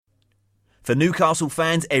For Newcastle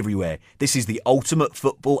fans everywhere, this is the ultimate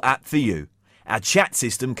football app for you. Our chat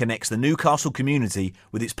system connects the Newcastle community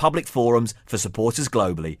with its public forums for supporters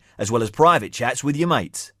globally, as well as private chats with your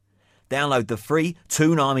mates. Download the free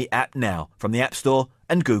Toon Army app now from the App Store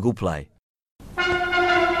and Google Play.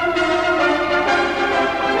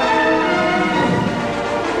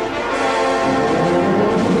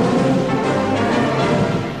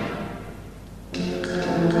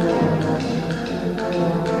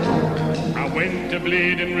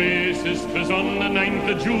 Bleeding races, 'twas on the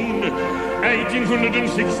 9th of June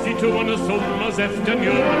 1862 on a summer's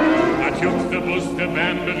afternoon. I took the bus to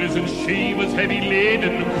Banbury's and she was heavy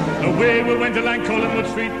laden. Away we went along Collingwood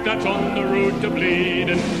Street, that's on the road to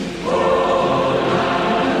Bladen.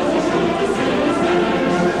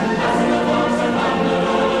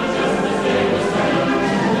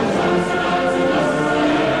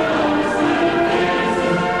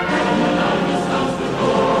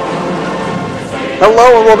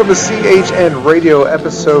 Hello and welcome to CHN Radio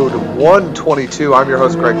episode 122. I'm your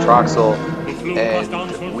host Greg Troxel,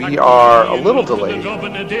 and we are a little delayed.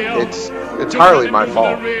 It's entirely my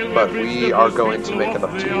fault, but we are going to make it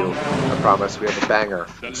up to you. I promise. We have a banger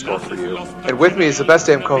in store for you. And with me is the best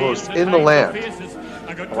damn co-host in the land,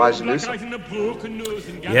 Elijah Newsom.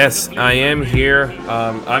 Yes, I am here.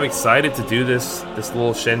 I'm excited to do this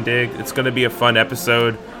little shindig. It's going to be a fun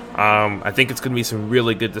episode. I think it's going to be some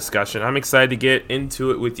really good discussion. I'm excited to get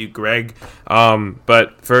into it with you, Greg.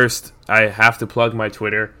 But first, I have to plug my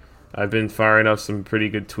Twitter. I've been firing up some pretty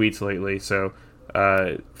good tweets lately, so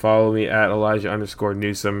follow me at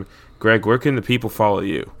Elijah_Newsom. Greg, where can the people follow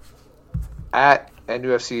you? At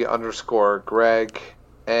NUFC_Greg.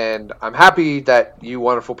 And I'm happy that you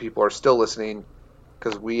wonderful people are still listening,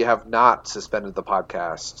 because we have not suspended the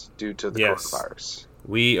podcast due to the coronavirus.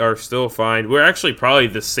 We are still fine. We're actually probably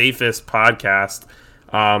the safest podcast.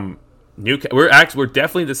 We're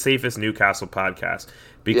definitely the safest Newcastle podcast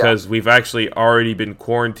because we've actually already been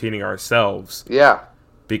quarantining ourselves. Yeah.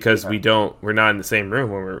 Because we're not in the same room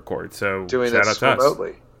when we record. So doing shout this out to remotely.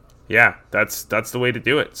 us. Yeah, that's the way to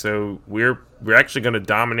do it. So we're actually going to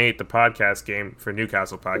dominate the podcast game for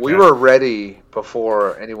Newcastle podcast. We were ready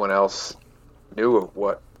before anyone else knew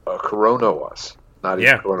what a corona was, not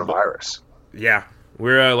even coronavirus. Yeah.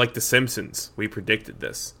 We're like the Simpsons. We predicted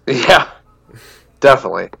this. Yeah,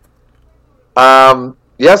 definitely. So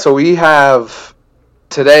we have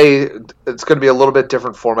today, it's going to be a little bit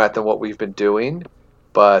different format than what we've been doing,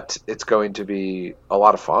 but it's going to be a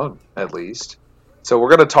lot of fun, at least. So we're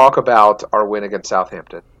going to talk about our win against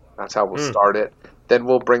Southampton. That's how we'll start it. Then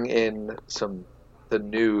we'll bring in the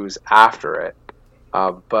news after it.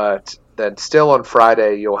 But then still on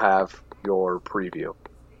Friday, you'll have your preview.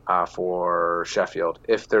 For Sheffield,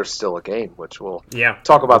 if there's still a game, which we'll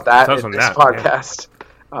talk about that in this podcast.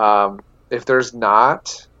 Yeah. If there's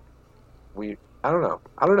not, I don't know.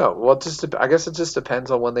 Well, I guess it just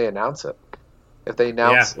depends on when they announce it. If they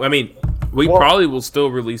announce, we probably will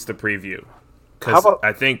still release the preview because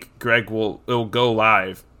I think Greg it'll go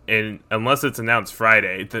live, and unless it's announced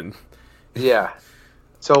Friday, then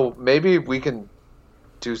So maybe we can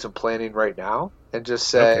do some planning right now and just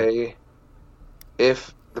say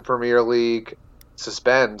if the Premier League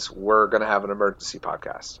suspends, we're going to have an emergency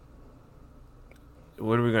podcast.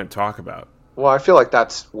 What are we going to talk about? Well, I feel like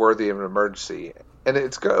that's worthy of an emergency. And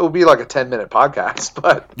it will be like a 10-minute podcast,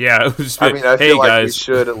 but yeah, I feel like we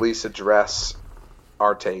should at least address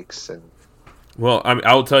our takes. Well,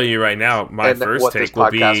 I'll tell you right now, my first take will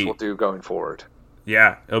be what this podcast will do going forward.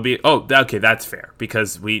 Yeah, it'll be okay, that's fair,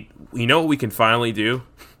 because we know what we can finally do.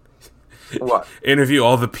 What? Interview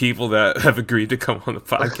all the people that have agreed to come on the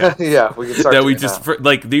podcast. We can start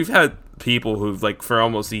we've had people who've for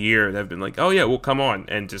almost a year that have been like, oh yeah, we'll come on,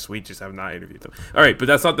 and we just have not interviewed them. All right, but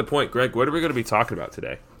that's not the point, Greg. What are we going to be talking about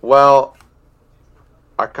today? Well,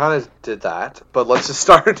 I kind of did that, but let's just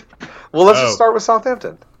start. Well, let's just start with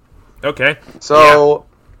Southampton. Okay. So,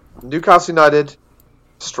 Newcastle United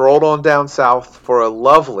strolled on down south for a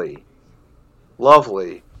lovely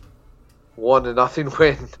 1-0 win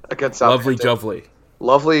against Southampton.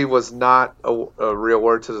 Lovely was not a real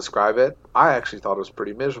word to describe it. I actually thought it was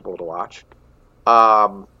pretty miserable to watch.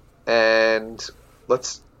 And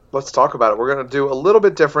let's talk about it. We're going to do a little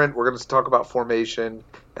bit different. We're going to talk about formation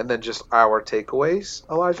and then just our takeaways,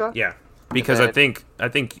 Elijah. Yeah, because I think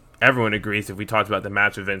everyone agrees if we talked about the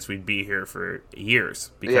match events, we'd be here for years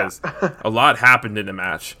because a lot happened in the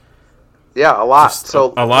match. Yeah, a lot.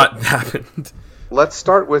 A lot happened. Let's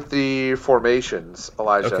start with the formations,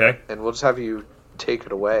 Elijah. Okay. And we'll just have you take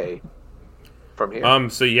it away from here.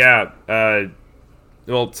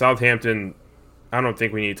 Southampton I don't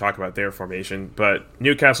think we need to talk about their formation, but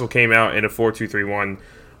Newcastle came out in a 4-2-3-1.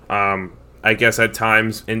 I guess at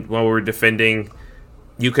times, while we're defending,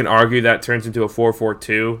 you can argue that turns into a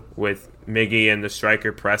 4-4-2 with Miggy and the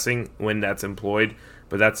striker pressing when that's employed,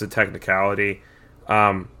 but that's a technicality,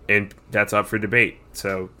 and that's up for debate.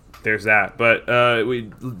 So there's that. But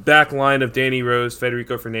back line of Danny Rose,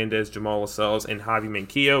 Federico Fernandez, Jamal Lascelles, and Javi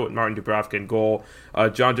Manquillo with Martin Dubravka in goal.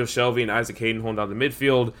 John Joe Shelby and Isaac Hayden holding down the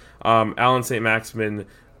midfield. Alan St. Maximin,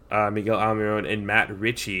 Miguel Almiron, and Matt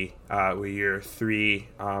Ritchie were your three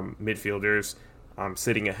midfielders,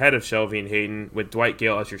 sitting ahead of Shelby and Hayden with Dwight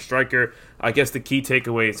Gale as your striker. I guess the key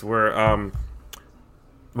takeaways were,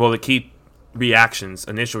 the key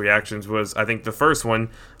initial reactions was, I think the first one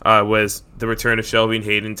was the return of Shelby and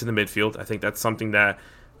Hayden to the midfield. I think that's something that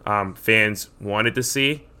fans wanted to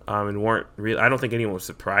see and weren't really. I don't think anyone was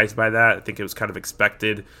surprised by that. I think it was kind of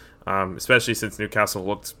expected, especially since Newcastle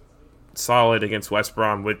looked solid against West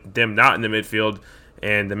Brom with them not in the midfield,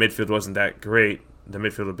 and the midfield wasn't that great. The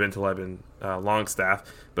midfield of Bentaleb and Longstaff,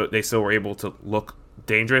 but they still were able to look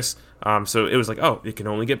dangerous. So it was like, oh, it can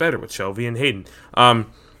only get better with Shelby and Hayden.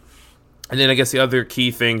 And then I guess the other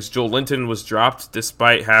key things, Joel Linton was dropped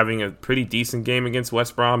despite having a pretty decent game against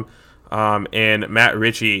West Brom, and Matt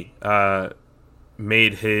Ritchie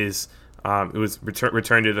made his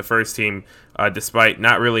returned to the first team despite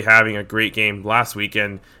not really having a great game last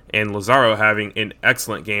weekend, and Lazaro having an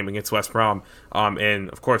excellent game against West Brom. And,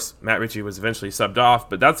 of course, Matt Ritchie was eventually subbed off,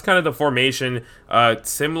 but that's kind of the formation.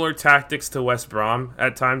 Similar tactics to West Brom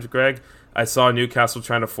at times, Greg. I saw Newcastle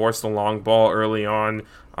trying to force the long ball early on.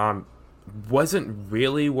 Wasn't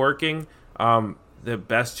really working. The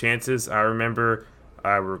best chances I remember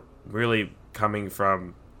were really coming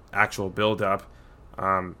from actual build-up.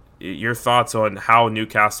 Your thoughts on how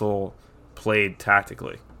Newcastle played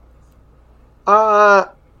tactically?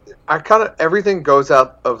 Everything goes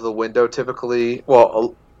out of the window typically.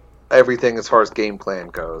 Well, everything as far as game plan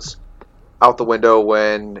goes out the window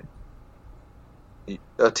when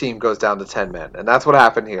a team goes down to 10 men. And that's what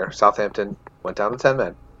happened here. Southampton went down to 10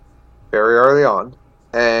 men very early on,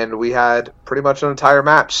 and we had pretty much an entire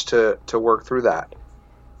match to work through that.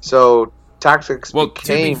 So tactics to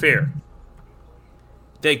be fair,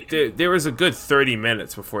 there was a good 30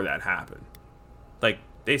 minutes before that happened. Like,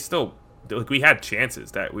 we had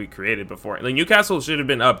chances that we created before. Like, Newcastle should have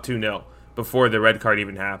been up 2-0 before the red card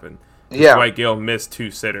even happened. Yeah. Dwight Gale missed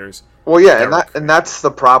two sitters. Well, yeah, and that's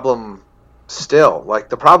the problem still. Like,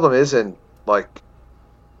 the problem isn't, like,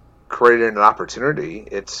 creating an opportunity.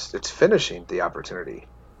 It's finishing the opportunity.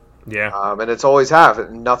 Yeah. And it's always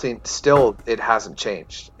have. Nothing, still, it hasn't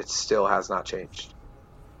changed. It still has not changed.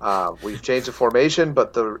 We've changed the formation,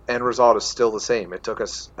 but the end result is still the same. It took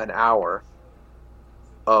us an hour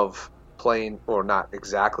of playing, or not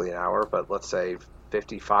exactly an hour, but let's say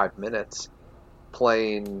 55 minutes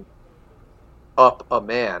playing up a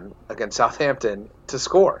man against Southampton to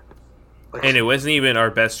score. Like, and it wasn't even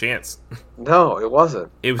our best chance. No, it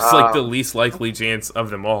wasn't. It was like the least likely chance of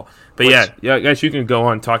them all. But yeah, guys, you can go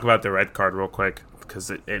on and talk about the red card real quick because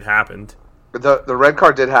it happened. The red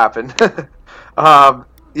card did happen.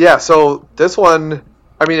 Yeah, so this one,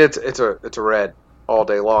 I mean, it's a red all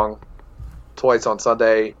day long, twice on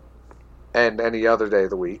Sunday, and any other day of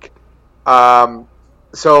the week.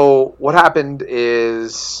 So what happened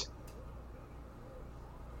is,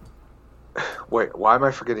 wait, why am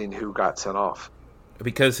I forgetting who got sent off?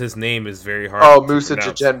 Because his name is very hard. Oh, Musa what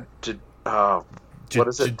is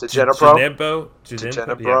it? Djenebro?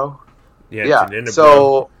 Djenebro? Yeah.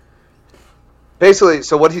 So basically,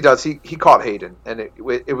 so what he does, he caught Hayden, and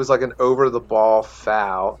it was like an over-the-ball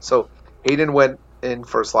foul. So Hayden went in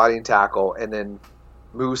for a sliding tackle, and then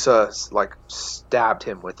Musa, like, stabbed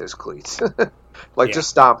him with his cleats. Just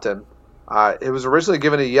stomped him. It was originally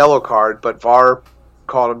given a yellow card, but VAR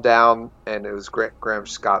called him down, and it was Graham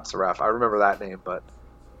Scott's the ref. I remember that name, but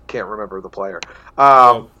can't remember the player.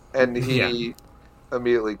 And he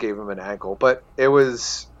immediately gave him an ankle. But he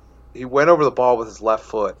went over the ball with his left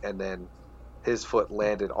foot, and then his foot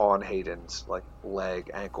landed on Hayden's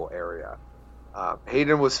leg, ankle area.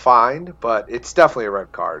 Hayden was fined, but it's definitely a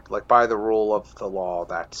red card. Like, by the rule of the law,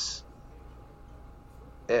 that's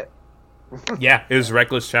it. Yeah, it was a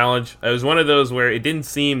reckless challenge. It was one of those where it didn't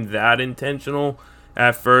seem that intentional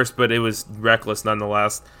at first, but it was reckless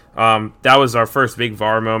nonetheless. That was our first big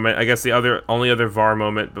VAR moment. I guess the only other VAR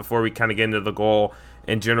moment before we kind of get into the goal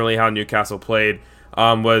and generally how Newcastle played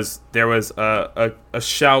was there was a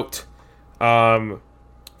shout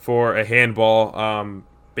for a handball.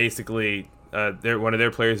 Basically, one of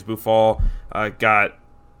their players, Buffal,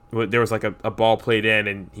 there was like a ball played in,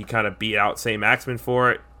 and he kind of beat out St. Maximin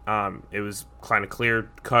for it. It was kind of clear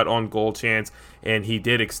cut on goal chance, and he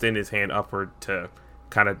did extend his hand upward to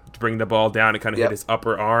kind of bring the ball down and kind of hit his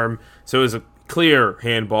upper arm. So it was a clear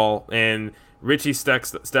handball, and Richie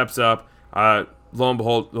steps up. Lo and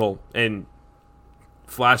behold, and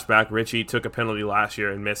flashback, Richie took a penalty last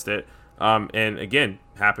year and missed it. And again,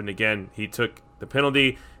 happened again. He took the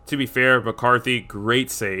penalty. To be fair, McCarthy,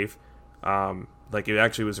 great save. Like, it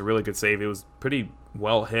actually was a really good save. It was pretty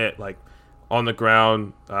well hit, like on the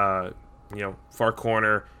ground, far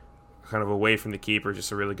corner, kind of away from the keeper,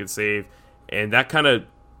 just a really good save. And that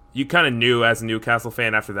you kind of knew as a Newcastle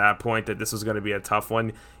fan after that point that this was going to be a tough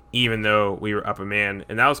one, even though we were up a man.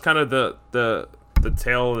 And that was kind of the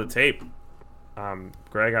tail of the tape.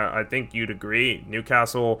 Greg, I think you'd agree.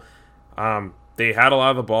 Newcastle, they had a lot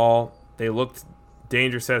of the ball. They looked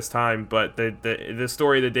dangerous as time, but the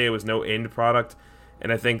story of the day was no end product.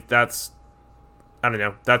 And I think that's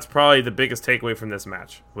probably the biggest takeaway from this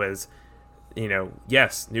match was,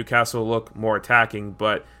 yes, Newcastle look more attacking,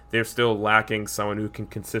 but they're still lacking someone who can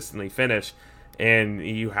consistently finish. And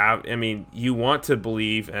you want to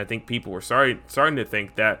believe, and I think people were starting to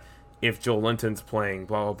think that if Joel Linton's playing,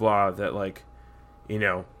 blah, blah, blah, that,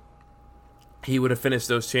 he would have finished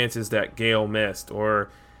those chances that Gale missed, or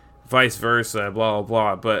vice versa, blah, blah,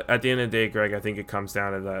 blah. But at the end of the day, Greg, I think it comes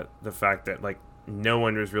down to the fact that, no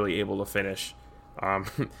one was really able to finish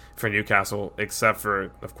for Newcastle, except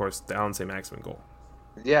for, of course, the Allan Saint-Maximin goal.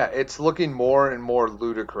 Yeah, it's looking more and more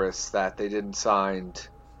ludicrous that they didn't sign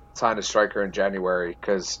a striker in January,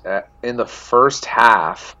 because in the first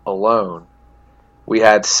half alone, we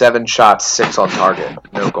had 7 shots, 6 on target,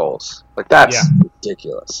 no goals. That's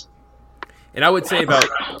ridiculous. And I would say about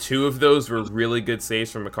 2 of those were really good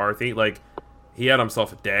saves from McCarthy. He had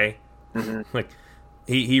himself a day. Mm-hmm.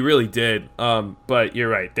 He really did. But you're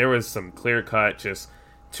right. There was some clear cut, just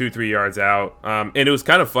 2-3 yards out. And it was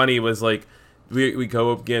kind of funny. It was we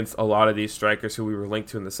go up against a lot of these strikers who we were linked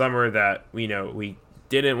to in the summer that we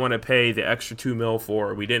didn't want to pay the extra $2 million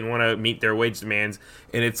for. We didn't want to meet their wage demands.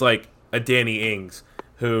 And it's like a Danny Ings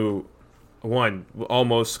who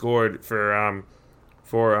almost scored for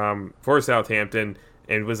Southampton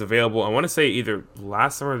and was available. I want to say either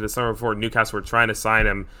last summer or the summer before. Newcastle were trying to sign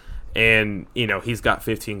him, and he's got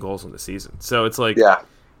 15 goals in the season. So it's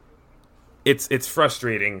it's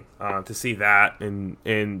frustrating to see that,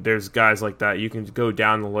 and there's guys like that. You can go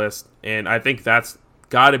down the list, and I think that's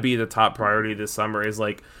got to be the top priority this summer. Is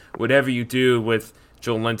whatever you do with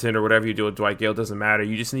Joel Linton or whatever you do with Dwight Gale doesn't matter.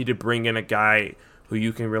 You just need to bring in a guy who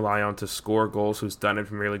you can rely on to score goals, who's done it in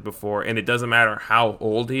Premier League before, and it doesn't matter how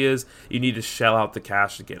old he is. You need to shell out the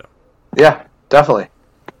cash to get him. Yeah, definitely.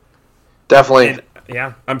 And,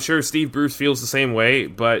 yeah, I'm sure Steve Bruce feels the same way,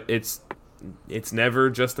 but it's never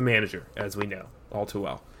just the manager, as we know all too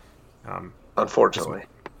well. Unfortunately.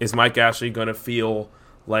 Is Mike Ashley going to feel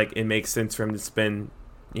like it makes sense for him to spend,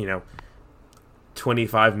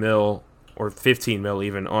 $25 million or $15 million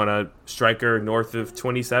even on a striker north of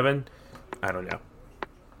 27? I don't know.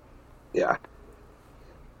 Yeah.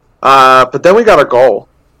 But then we got a goal.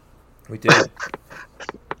 We did.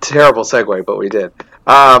 Terrible segue, but we did.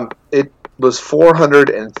 It was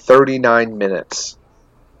 439 minutes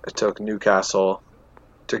it took Newcastle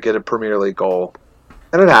to get a Premier League goal.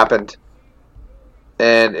 And it happened.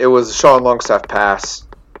 And it was a Sean Longstaff pass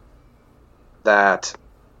that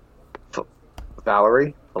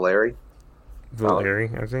Valeri, I think. Valeri.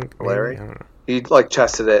 I don't know. He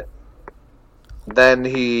chested it. Then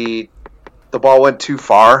the ball went too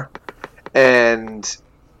far, and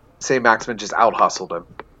Saint-Maximin just out-hustled him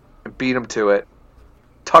and beat him to it,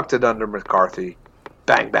 tucked it under McCarthy,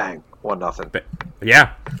 bang, bang, 1-0.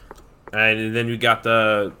 Yeah. And then we got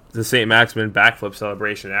the Saint-Maximin backflip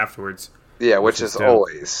celebration afterwards. Yeah, which is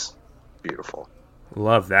always beautiful.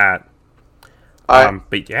 Love that.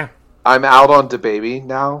 But yeah. I'm out on DeBaby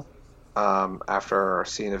now. After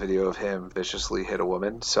seeing a video of him viciously hit a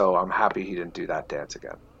woman, so I'm happy he didn't do that dance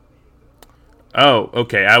again. Oh,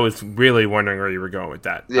 okay. I was really wondering where you were going with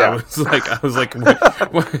that. Yeah. I was like,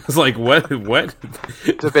 what?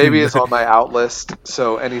 DeBaby is on my out list,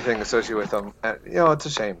 so anything associated with him, it's a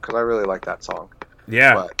shame because I really like that song.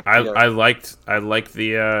 Yeah, but, I like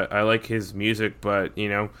his music, but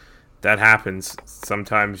that happens.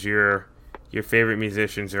 Sometimes your favorite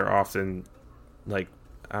musicians are often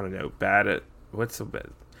I don't know, bad at what's so bad?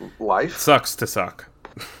 Life sucks to suck.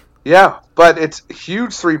 Yeah, but it's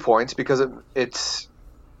huge 3 points because it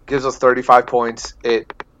gives us 35 points.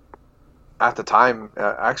 At the time,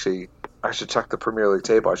 actually, I should check the Premier League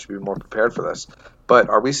table. I should be more prepared for this. But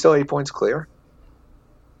are we still 8 points clear?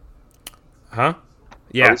 Huh?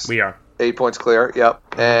 Yeah, we are. 8 points clear. Yep.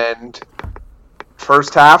 And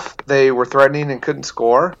first half, they were threatening and couldn't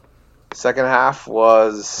score. Second half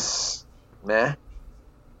was meh.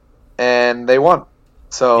 And they won.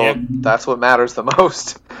 So that's what matters the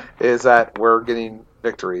most, is that we're getting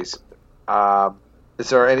victories. Is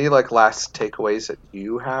there any last takeaways that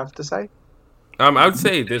you have to say? I would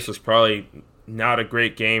say this was probably not a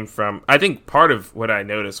great game from. I think part of what I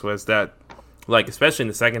noticed was that, especially in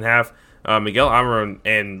the second half, Miguel Almiron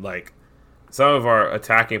and some of our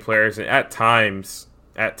attacking players, and at times,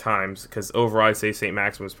 because overall I'd say St.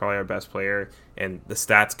 Maximin was probably our best player, and the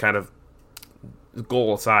stats kind of,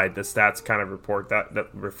 goal aside, the stats kind of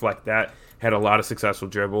reflect that. Had a lot of successful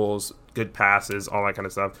dribbles, good passes, all that kind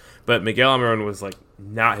of stuff. But Miguel Almiron was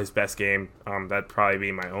not his best game. That'd probably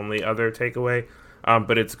be my only other takeaway.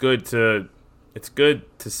 But it's good to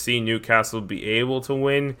see Newcastle be able to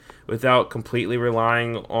win without completely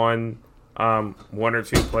relying on one or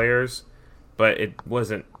two players. But it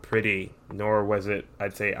wasn't pretty, nor was it,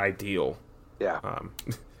 I'd say, ideal. Yeah.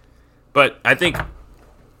 But I think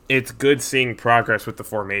it's good seeing progress with the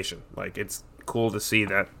formation. It's cool to see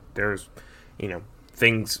that there's,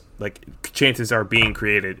 things chances are being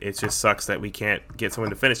created. It just sucks that we can't get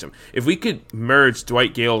someone to finish them. If we could merge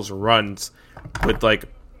Dwight Gale's runs with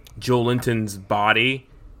Joe Linton's body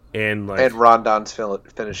and Rondon's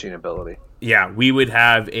finishing ability, we would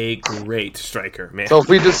have a great striker, man. So if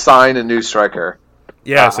we just sign a new striker,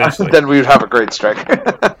 essentially, then we would have a great striker.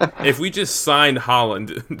 If we just signed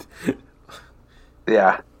Holland,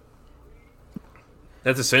 that's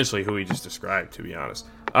essentially who we just described, to be honest.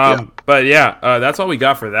 But that's all we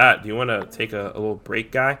got for that. Do you want to take a little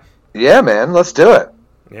break, guy? Yeah, man. Let's do it.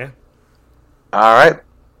 Yeah. All right.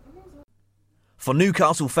 For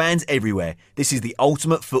Newcastle fans everywhere, this is the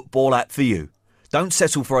ultimate football app for you. Don't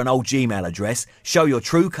settle for an old Gmail address. Show your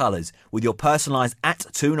true colours with your personalised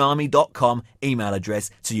 @toonarmy.com email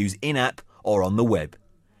address to use in-app or on the web.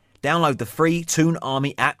 Download the free Toon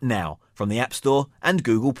Army app now from the App Store and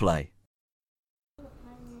Google Play.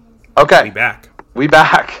 Okay. We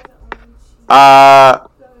back.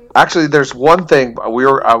 Actually, there's one thing.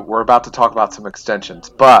 We're about to talk about some extensions,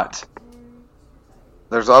 but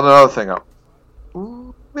there's another thing.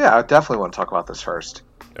 I definitely want to talk about this first.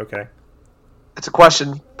 Okay. It's a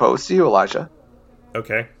question posed to you, Elijah.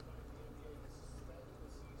 Okay.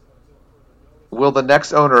 Will the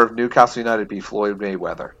next owner of Newcastle United be Floyd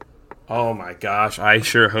Mayweather? Oh my gosh, I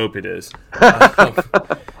sure hope it is.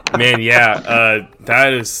 Man,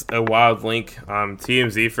 that is a wild link.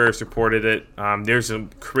 TMZ first reported it. There's some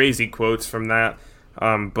crazy quotes from that.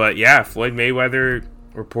 But Floyd Mayweather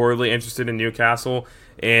reportedly interested in Newcastle,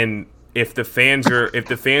 and if the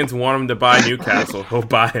fans want him to buy Newcastle, he'll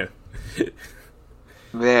buy him.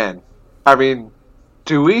 Man, I mean,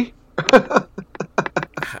 do we?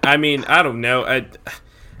 I mean, I don't know.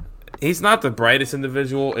 He's not the brightest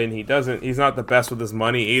individual, and he's not the best with his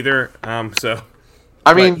money either.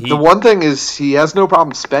 The one thing is he has no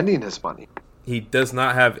problem spending his money. He does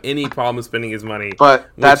not have any problem spending his money. But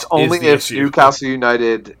that's only if Newcastle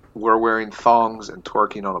United were wearing thongs and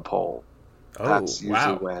twerking on a pole. That's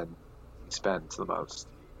usually when he spends the most.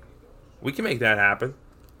 We can make that happen.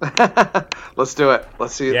 Let's do it.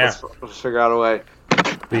 Let's see. Yeah. Let's figure out a way.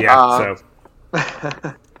 But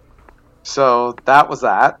So that was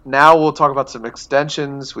that. Now we'll talk about some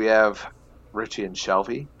extensions. We have Richie and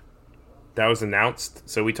Shelby. That was announced.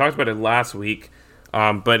 So we talked about it last week,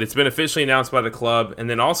 but it's been officially announced by the club, and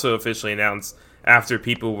then also officially announced after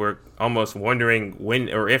people were almost wondering when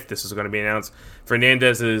or if this was going to be announced.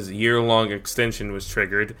 Fernandez's year-long extension was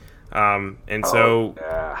triggered,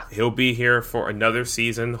 he'll be here for another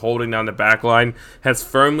season, holding down the back line. Has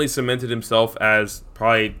firmly cemented himself as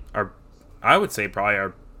probably our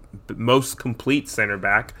most complete center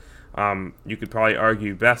back. You could probably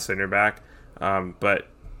argue best center back, but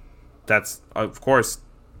that's, of course,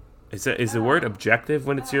 is the word objective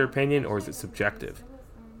when it's your opinion, or is it subjective?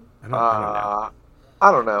 I don't know.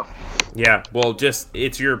 I don't know. Yeah, well, just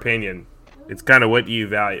it's your opinion. It's kind of what you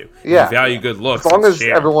value. Yeah. You value good looks. As long as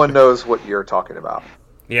everyone knows what you're talking about.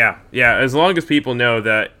 Yeah. As long as people know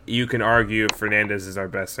that you can argue if Fernandez is our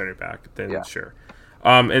best center back, then sure.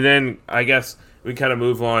 And then I guess we kind of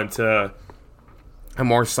move on to a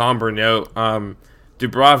more somber note.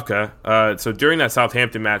 Dubravka, so during that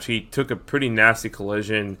Southampton match, he took a pretty nasty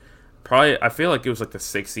collision. Probably, I feel like it was like the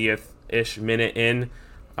 60th-ish minute in,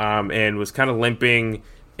 and was kind of limping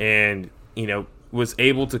and, was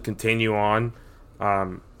able to continue on.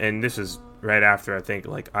 And this is right after, I think,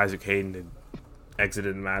 Isaac Hayden had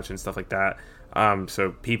exited the match and stuff like that.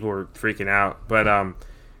 So people were freaking out. But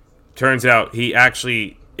turns out he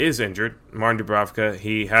actually is injured, Martin Dubravka.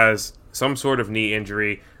 He has some sort of knee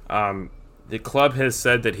injury. The club has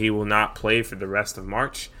said that he will not play for the rest of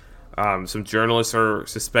March. Some journalists are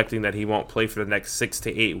suspecting that he won't play for the next 6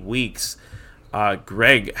 to 8 weeks.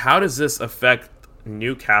 Greg, how does this affect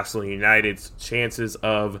Newcastle United's chances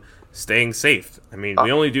of staying safe? I mean,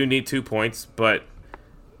 we only do need 2 points, but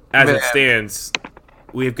as it stands,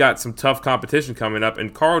 we've got some tough competition coming up.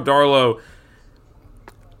 And Carl Darlow,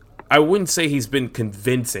 I wouldn't say he's been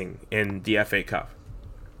convincing in the FA Cup.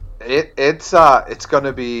 It's going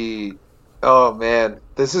to be, oh man,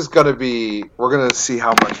 this is going to be, we're going to see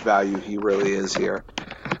how much value he really is here.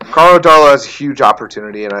 Carlo Darlow has a huge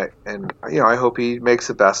opportunity, and I hope he makes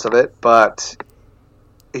the best of it. But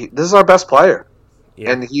this is our best player,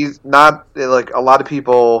 and he's not like a lot of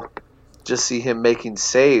people just see him making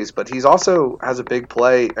saves, but he's also has a big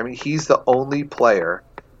play. I mean, he's the only player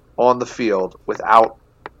on the field without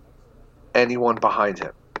anyone behind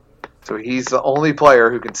him. So he's the only player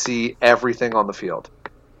who can see everything on the field.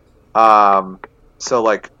 So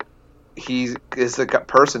like he is the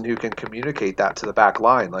person who can communicate that to the back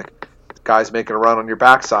line. Like, guys making a run on your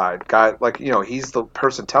backside, he's the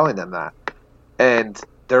person telling them that, and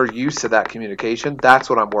they're used to that communication. That's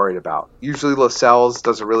what I'm worried about. Usually Lascelles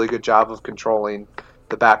does a really good job of controlling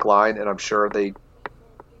the back line, and I'm sure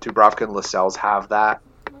Dubravka and Lascelles have that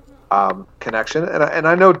connection. And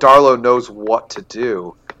I know Darlow knows what to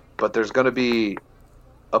do, but there's going to be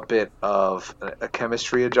a bit of a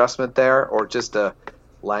chemistry adjustment there, or just a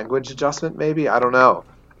language adjustment, maybe. I don't know.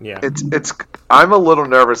 Yeah, it's. I'm a little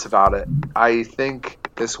nervous about it. I think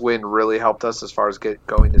this win really helped us as far as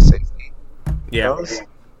going to safety goes,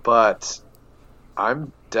 but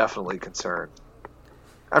I'm definitely concerned.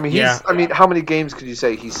 I mean, how many games could you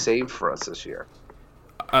say he's saved for us this year?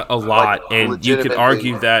 A lot, and you could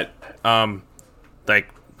argue that, not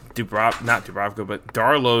Dubravka, but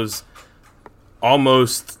Darlow's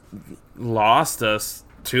almost lost us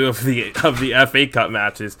 2 of the FA Cup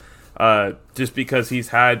matches, just because he's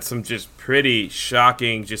had some just pretty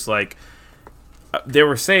shocking, there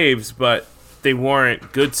were saves, but they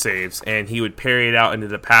weren't good saves, and he would parry it out into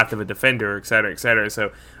the path of a defender, et cetera, et cetera.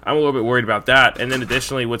 So I'm a little bit worried about that. And then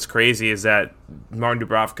additionally, what's crazy is that Martin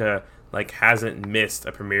Dubravka hasn't missed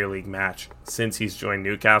a Premier League match since he's joined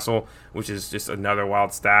Newcastle, which is just another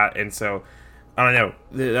wild stat. And so I don't know.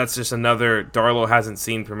 That's just another. Darlow hasn't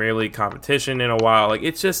seen Premier League competition in a while.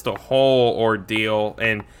 It's just a whole ordeal.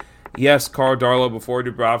 And yes, Carl Darlow before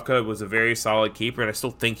Dubravka was a very solid keeper, and I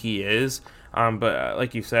still think he is. But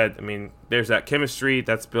like you said, I mean, there's that chemistry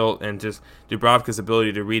that's built, and just Dubravka's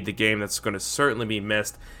ability to read the game that's going to certainly be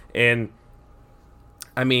missed. And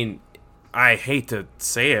I mean, I hate to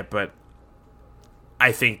say it, but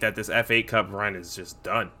I think that this FA Cup run is just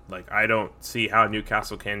done. I don't see how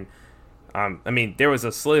Newcastle can. I mean, there was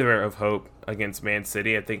a sliver of hope against Man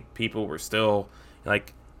City. I think people were still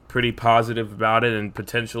pretty positive about it, and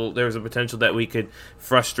there was a potential that we could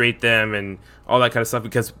frustrate them and all that kind of stuff,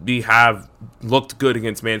 because we have looked good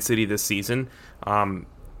against Man City this season.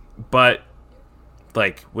 But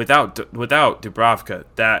without Dubravka,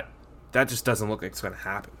 that just doesn't look like it's going to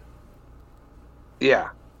happen. Yeah.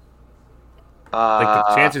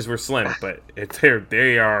 The chances were slim, but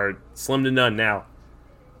they are slim to none now.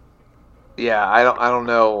 Yeah, I don't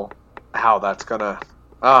know how that's gonna.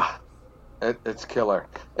 It's killer.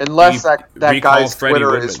 Unless that guy's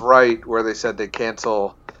Twitter is right, where they said they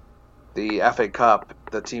cancel the FA Cup,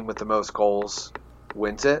 the team with the most goals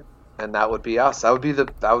wins it, and that would be us. That would be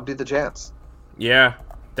the chance. Yeah,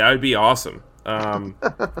 that would be awesome. I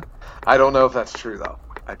don't know if that's true though.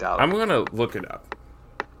 I doubt it. I'm gonna look it up.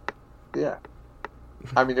 Yeah.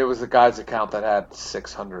 I mean, it was the guy's account that had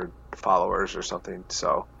 600 followers or something,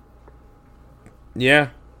 so. Yeah.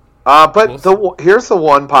 But here's the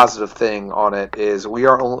one positive thing on it is we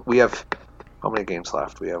have how many games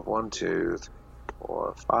left? We have 1, 2, 3,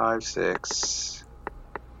 4, 5, 6.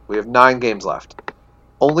 We have 9 games left.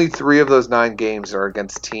 Only 3 of those 9 games are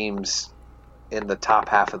against teams in the top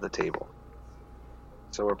half of the table.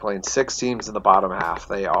 So we're playing 6 teams in the bottom half.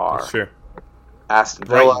 They are Aston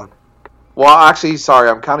Villa. Brighton. Well, actually, sorry,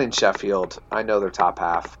 I'm counting Sheffield. I know they're top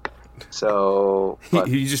half. So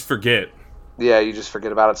you just forget. Yeah, you just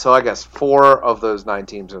forget about it. So I guess 4 of those 9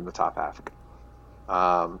 teams are in the top half.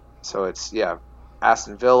 So it's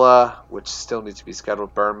Aston Villa, which still needs to be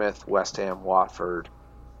scheduled, Bournemouth, West Ham, Watford,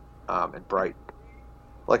 and Brighton.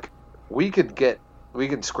 We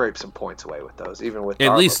can scrape some points away with those, even with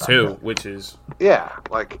at least 2, which is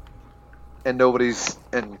and nobody's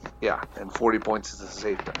and 40 points is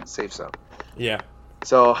a safe zone. Yeah.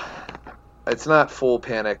 So it's not full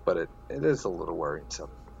panic, but it is a little worrisome.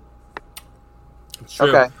 It's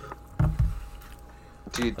true. Okay.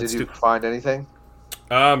 Did you find anything?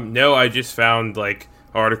 No, I just found like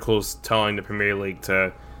articles telling the Premier League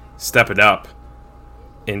to step it up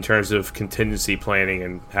in terms of contingency planning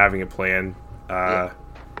and having a plan. I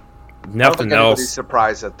don't Nothing think anybody's else.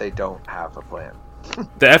 surprised that they don't have a plan.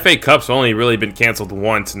 The FA Cup's only really been canceled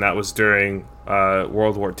once, and that was during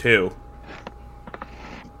World War II.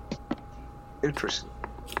 Interesting.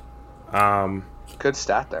 Um, Good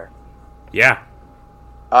stat there. yeah.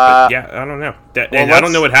 Uh, Yeah, I don't know. And I let's-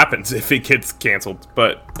 don't know what happens if it gets canceled,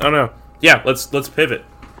 but I don't know. Yeah, let's pivot.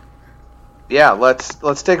 Yeah,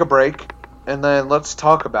 let's take a break, and then let's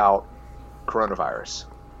talk about coronavirus.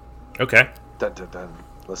 Okay. Dun, dun, dun.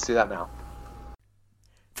 Let's do that now.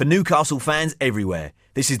 For Newcastle fans everywhere,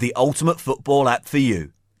 this is the ultimate football app for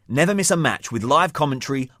you. Never miss a match with live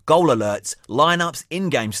commentary, goal alerts, lineups,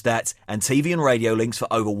 in-game stats, and TV and radio links for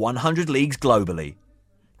over 100 leagues globally.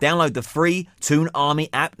 Download the free Toon Army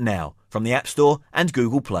app now from the App Store and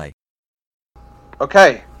Google Play.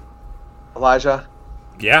 Okay, Elijah,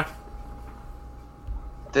 Yeah.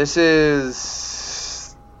 this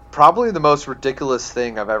is probably the most ridiculous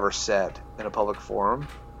thing I've ever said in a public forum.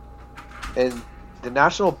 And the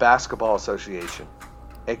National Basketball Association,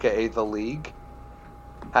 aka the league,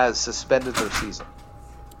 has suspended their season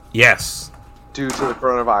Yes. due to the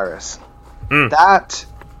coronavirus. Mm. That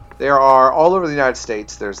there are all over the United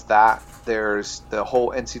States. There's the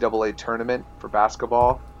whole NCAA tournament for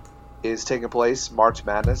basketball is taking place, March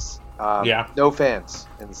Madness. Yeah. No fans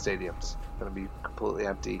in the stadiums. Going to be completely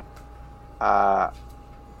empty.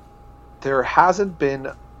 There hasn't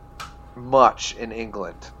been much in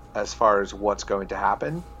England as far as what's going to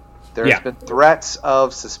happen. There's been threats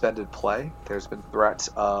of suspended play. There's been threats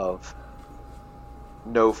of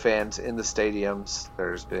no fans in the stadiums.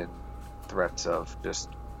 There's been threats of just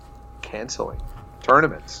canceling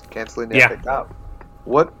tournaments, canceling the FA Cup.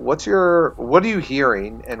 What are you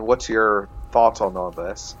hearing, and what's your thoughts on all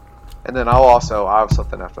this? And then I have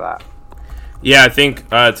something after that. Yeah, I think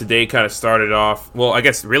today kind of started off. Well, I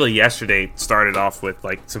guess really yesterday started off with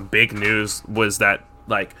like some big news. Was that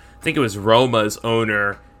like I think it was Roma's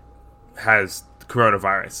owner has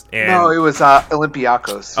coronavirus. And No, it was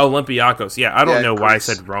Olympiacos. Olympiacos. Yeah, I don't Yeah, know why I Greece.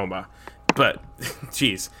 said Roma, but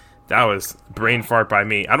geez, that was brain fart by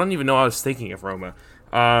me. I don't even know I was thinking of Roma.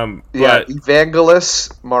 Yeah, But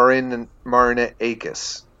Evangelos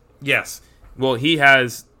Marinakis. yes, well he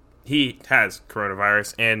has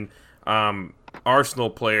coronavirus, and Arsenal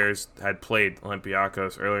players had played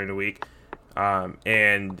Olympiacos earlier in the week,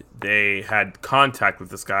 and they had contact with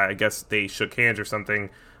this guy. I guess they shook hands or something.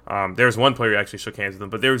 There was one player who actually shook hands with him,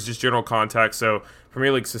 but there was just general contact. So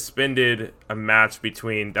Premier League suspended a match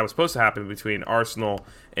that was supposed to happen between Arsenal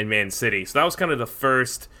and Man City. So that was kind of the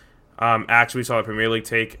first action we saw the Premier League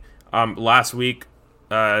take. Last week,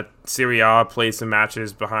 Serie A played some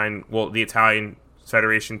matches behind. Well, the Italian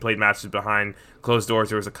Federation played matches behind closed doors.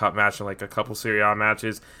 There was a cup match and like a couple Serie A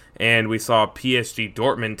matches, and we saw PSG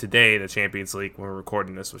Dortmund today in the Champions League when we're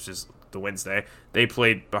recording this, which is the Wednesday. They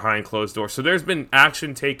played behind closed doors. So there's been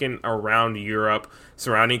action taken around Europe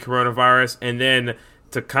surrounding coronavirus, and then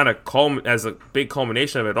to kind of as a big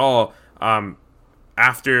culmination of it all,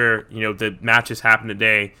 after the matches happened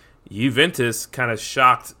today, Juventus kind of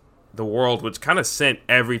shocked the world, which kind of sent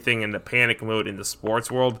everything into panic mode in the sports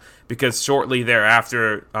world, because shortly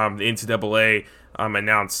thereafter, the NCAA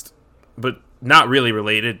announced, but not really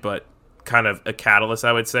related, but kind of a catalyst,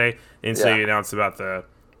 I would say. The NCAA announced about the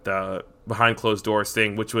behind closed doors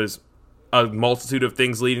thing, which was a multitude of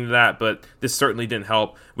things leading to that, but this certainly didn't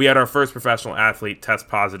help. We had our first professional athlete test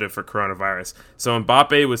positive for coronavirus. So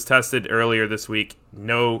Mbappe was tested earlier this week.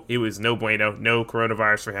 No, it was no bueno, no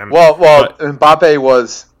coronavirus for him. Well, Mbappe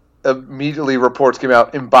was immediately reports came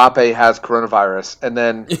out. Mbappe has coronavirus, and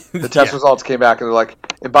then the test results came back, and they're like,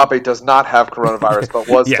 Mbappe does not have coronavirus, but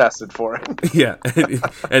was tested for it. Yeah,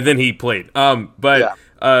 and then he played. Daniel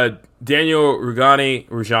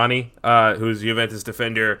Rugani, who's a Juventus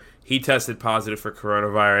defender, he tested positive for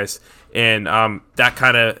coronavirus, and that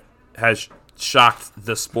kind of has shocked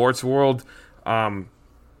the sports world. And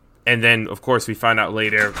then, of course, we find out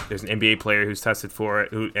later there's an NBA player who's tested for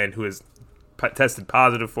it, who has tested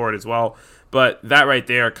positive for it as well. But that right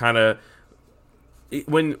there kind of,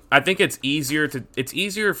 when I think it's easier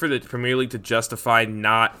for the Premier League to justify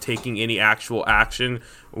not taking any actual action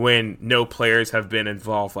when no players have been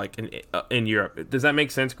involved, like in Europe. Does that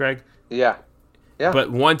make sense, Greg? Yeah.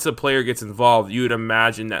 But once a player gets involved, you would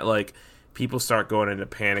imagine that like people start going into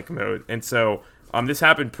panic mode. And so this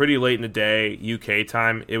happened pretty late in the day, UK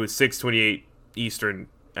time. It was 6:28 Eastern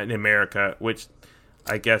in America, which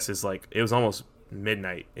I guess is like, it was almost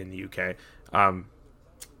midnight in the UK.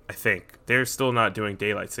 I think they're still not doing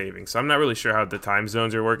daylight savings, so I'm not really sure how the time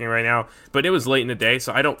zones are working right now. But it was late in the day,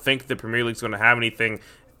 so I don't think the Premier League's going to have anything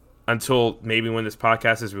until maybe when this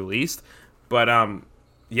podcast is released. But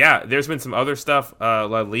yeah, there's been some other stuff.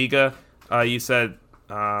 La Liga, you said,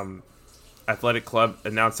 Athletic Club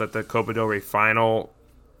announced that the Copa del Rey final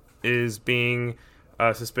is being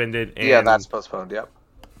suspended. And yeah, that's postponed. Yep.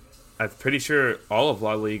 I'm pretty sure all of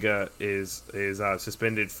La Liga is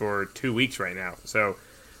suspended for 2 weeks right now. So,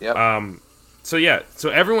 yep. So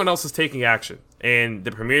everyone else is taking action, and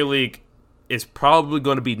the Premier League is probably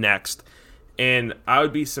going to be next. And I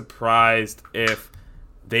would be surprised if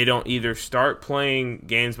they don't either start playing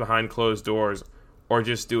games behind closed doors or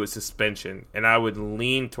just do a suspension. And I would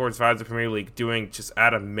lean towards the Premier League doing just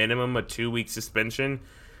at a minimum a 2-week suspension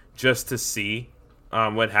just to see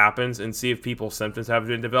what happens and see if people's symptoms have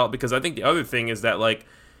been developed. Because I think the other thing is that, like,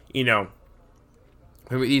 you know,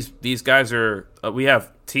 these guys are we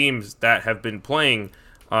have teams that have been playing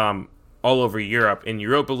all over Europe in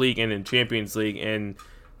Europa League and in Champions League, and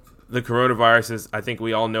the coronavirus is, I think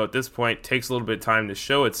we all know at this point, takes a little bit of time to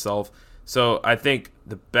show itself. So I think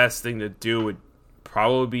the best thing to do would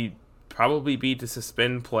probably be to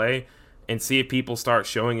suspend play and see if people start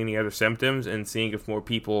showing any other symptoms and seeing if more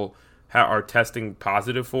people are testing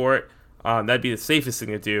positive for it. That'd be the safest thing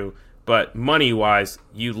to do. But money-wise,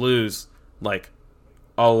 you lose, like,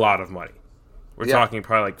 a lot of money. We're talking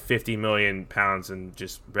probably like £50 million in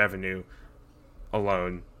just revenue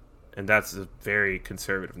alone. And that's a very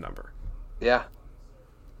conservative number. Yeah.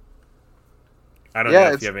 I don't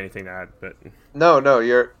know if you have anything to add, but no,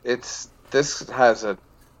 this has an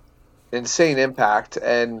insane impact,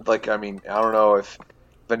 and I don't know if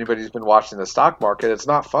anybody's been watching the stock market. It's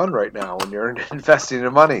not fun right now when you're investing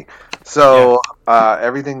in money. So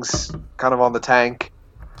everything's kind of on the tank.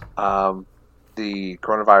 The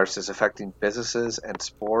coronavirus is affecting businesses and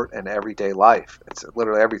sport and everyday life. It's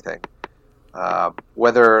literally everything.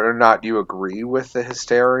 Whether or not you agree with the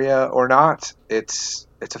hysteria or not, it's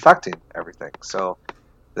affecting everything. So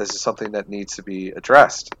this is something that needs to be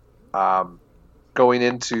addressed. Going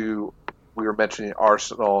into, we were mentioning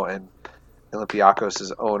Arsenal and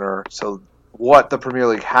Olympiakos' owner. So what the Premier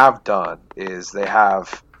League have done is they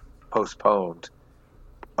have postponed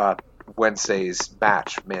Wednesday's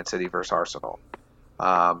match, Man City versus Arsenal.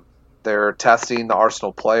 They're testing the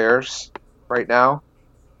Arsenal players right now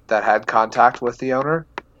that had contact with the owner.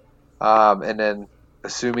 And then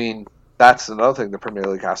assuming that's another thing the Premier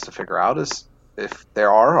League has to figure out is if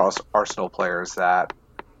there are Arsenal players that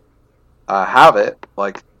have it,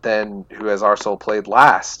 then who has Arsenal played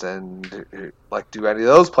last? And do any of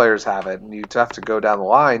those players have it? And you'd have to go down the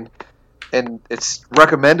line. And it's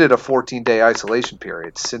recommended a 14-day isolation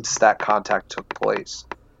period since that contact took place.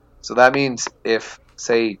 So that means if,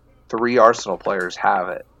 say, 3 Arsenal players have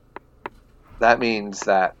it, that means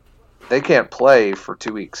that they can't play for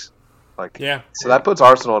 2 weeks. So that puts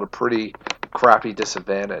Arsenal at a pretty crappy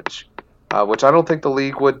disadvantage, which I don't think the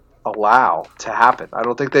league would allow to happen. I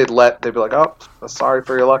don't think they'd be like, oh, sorry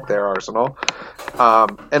for your luck there, Arsenal.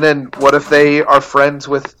 And then what if they are friends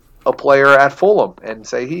with a player at Fulham and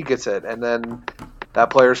say he gets it, and then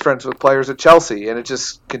that player's friends with players at Chelsea, and it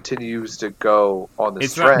just continues to go on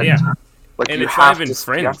this trend. And you it's have not even to,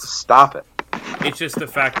 friends. You have to stop it. It's just the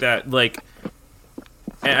fact that,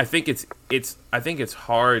 and I think it's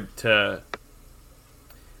hard to.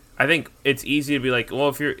 I think it's easy to be like, well,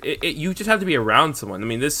 if you just have to be around someone. I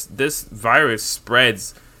mean, this virus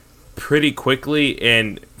spreads pretty quickly,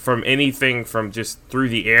 and from anything from just through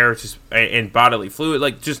the air, just and bodily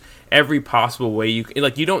fluid, just every possible way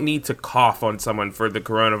you don't need to cough on someone for the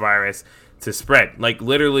coronavirus to spread.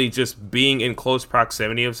 Literally, just being in close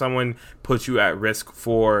proximity of someone puts you at risk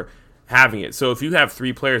for having it. So if you have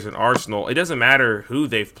 3 players in Arsenal, it doesn't matter who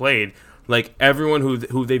they've played. Everyone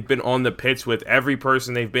who they've been on the pitch with, every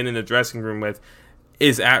person they've been in the dressing room with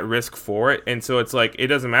is at risk for it. And so it's it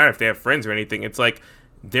doesn't matter if they have friends or anything. It's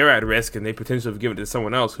they're at risk and they potentially have given it to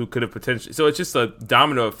someone else who could have potentially. So it's just a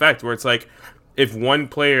domino effect where it's if one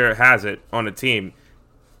player has it on a team,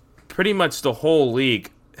 pretty much the whole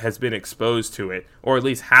league has been exposed to it, or at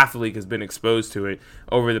least half the league has been exposed to it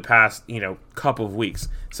over the past, couple of weeks.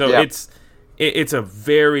 So it's a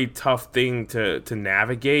very tough thing to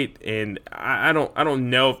navigate, and I don't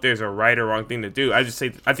know if there's a right or wrong thing to do. I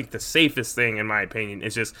think the safest thing, in my opinion,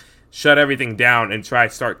 is just shut everything down and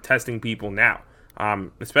start testing people now.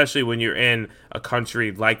 Especially when you're in a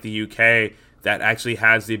country like the UK that actually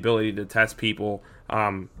has the ability to test people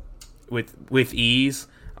with ease.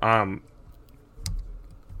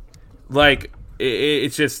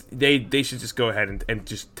 It's just they should just go ahead and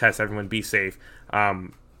just test everyone, be safe.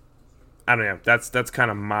 I don't know. That's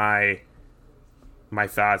kind of my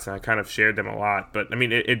thoughts, and I kind of shared them a lot. But I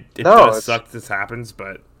mean, it does suck this happens,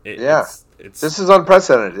 but it's this is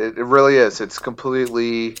unprecedented. It really is. It's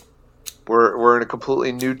completely. We're in a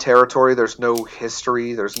completely new territory. There's no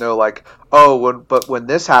history. There's no but when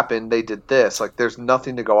this happened, they did this. Like, there's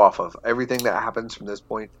nothing to go off of. Everything that happens from this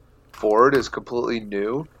point forward is completely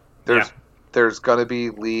new. There's going to be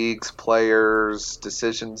leagues, players,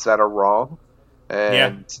 decisions that are wrong,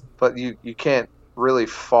 but you can't really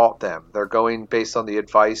fault them. They're going based on the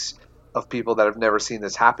advice of people that have never seen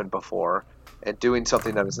this happen before and doing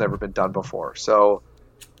something that has never been done before. So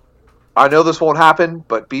I know this won't happen,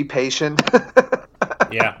 but be patient.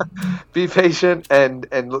 Yeah. Be patient and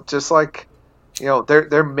just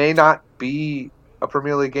there may not be a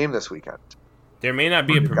Premier League game this weekend. There may not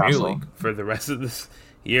be a Premier League for the rest of this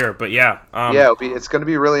year, but yeah. It's going to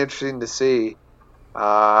be really interesting to see.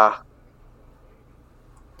 And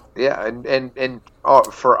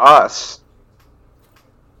for us,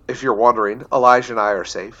 if you're wondering, Elijah and I are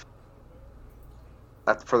safe.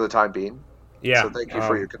 For the time being. Yeah. So thank you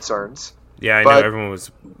for your concerns. Yeah, I know everyone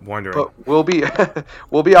was wondering. But we'll be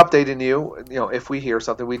updating you. If we hear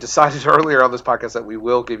something. We decided earlier on this podcast that we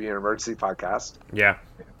will give you an emergency podcast. Yeah.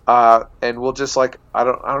 And we'll just I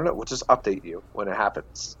don't know. We'll just update you when it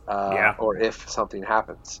happens. Or if something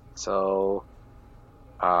happens. So,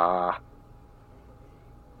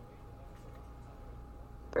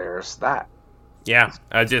 there's that. Yeah.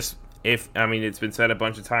 It's been said a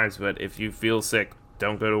bunch of times, but if you feel sick,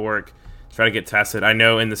 don't go to work. Try to get tested. I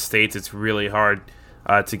know in the States it's really hard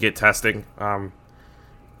to get testing.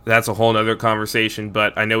 That's a whole other conversation,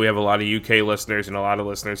 but I know we have a lot of UK listeners and a lot of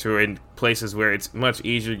listeners who are in places where it's much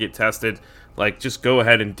easier to get tested. Just go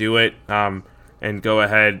ahead and do it. And go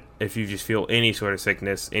ahead, if you just feel any sort of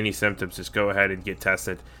sickness, any symptoms, just go ahead and get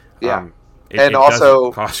tested. Yeah. It also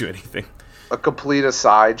doesn't cost you anything. A complete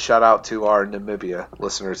aside, shout out to our Namibia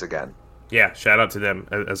listeners again. Yeah, shout out to them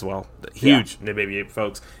as well. Huge Namibia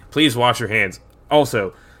folks. Please wash your hands.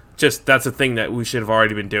 Also, that's a thing that we should have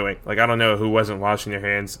already been doing. I don't know who wasn't washing their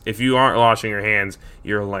hands. If you aren't washing your hands,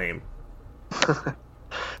 you're lame.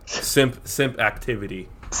 Simp activity.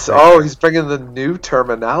 So he's bringing the new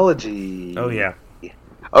terminology. Oh yeah.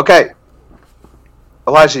 Okay,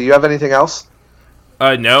 Elijah, you have anything else?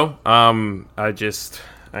 No. I'm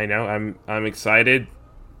excited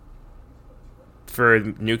for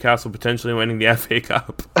Newcastle potentially winning the FA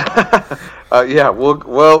Cup.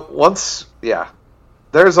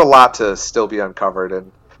 There's a lot to still be uncovered,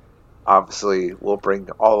 and obviously we'll bring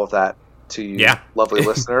all of that to you, lovely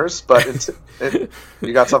listeners. But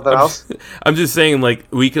you got something else? I'm just saying,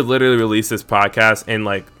 we could literally release this podcast and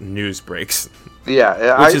news breaks.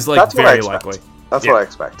 Yeah, which is very likely. That's what I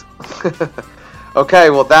expect. Okay,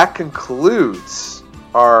 well that concludes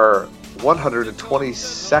our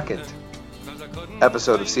 122nd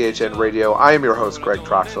episode of CHN Radio. I am your host, Greg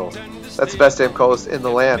Troxel. That's the best damn co-host in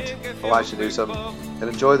the land, Elijah Newsom. And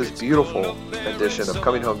enjoy this beautiful edition of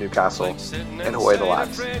Coming Home Newcastle and Away the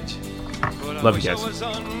Lads. Love you guys.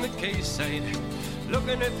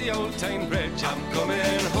 Looking at the old time bridge, I'm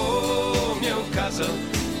coming home, Newcastle.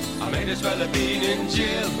 I might as well have been in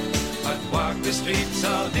jail. I'd walk the streets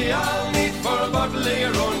all day, I'll need for a bottle of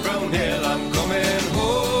your own brown ale. I'm coming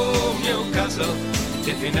home, Newcastle.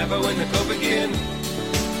 If you never win the cup again,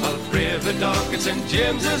 I'll brave the dark at St.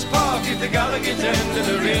 James's Park. If the Gallagher end in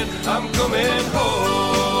the rain, I'm coming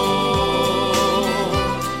home.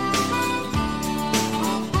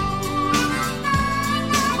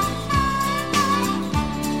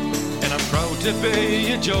 And I'm proud to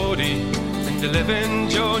be a Geordie and to live in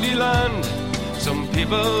Geordie land. Some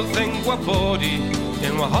people think we're bawdy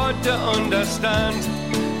and we're hard to understand,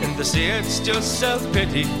 and they say it's just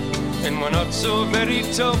self-pity and we're not so very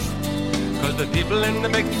tough, cause the people in the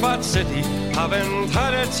big fat city haven't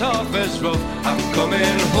had it half as rough. I'm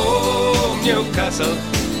coming home, Newcastle.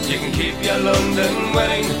 You can keep your London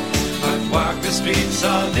wine. I'd walk the streets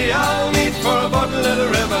all day, I'll meet for a bottle of the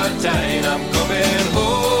River Tyne. I'm coming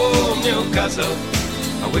home, Newcastle.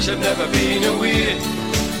 I wish I'd never been away.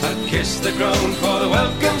 I'd kiss the ground for the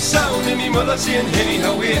welcome sound and me mother saying, "Henny,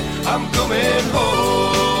 how are you?" I'm coming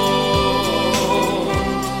home.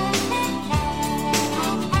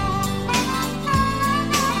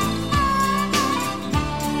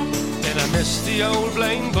 And I miss the old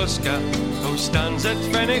blind busker who stands at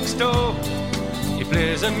Fenwick's door. He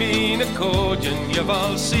plays a mean accordion, you've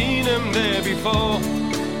all seen him there before.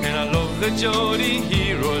 And I love the Geordie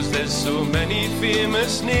heroes, there's so many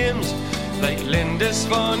famous names, like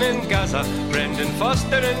Lindisfarne and Gaza, Brendan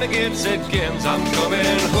Foster and the Gateshead Games. I'm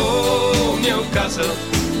coming home, Newcastle.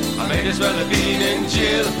 I might as well have been in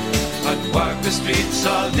jail. I'd walk the streets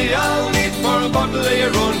all day, I'll need for a bottle of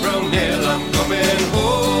your own brown ale. I'm coming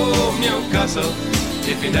home, Newcastle,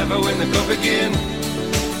 if you never win the cup again.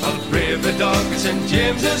 I'll brave the dog at St.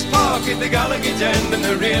 James's Park, at the Gallagher's End in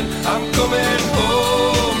the rain. I'm coming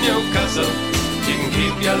home, Newcastle, you can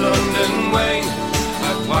keep your London wine.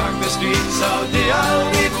 I'd walk the streets all day, I'll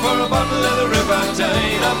need for a bottle of the River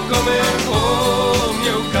Tyne. I'm coming home,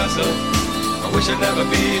 Newcastle, I wish I'd never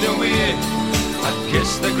been away. I'd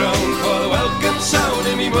kiss the ground for the welcome sound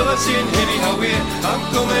of me mother saying, Hilly, how are you? I'm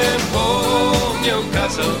coming home,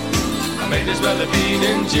 Newcastle, I might as well have been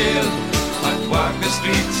in jail. I'd walk the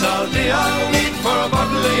streets all day, I'll need for a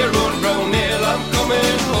bottle of your own brown ale. I'm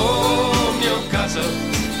coming home, Newcastle,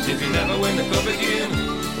 if you never win the cup again.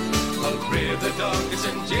 I'll brave the dog at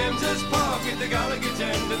St. James's Park, at the Gallagher's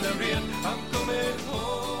End in the rain.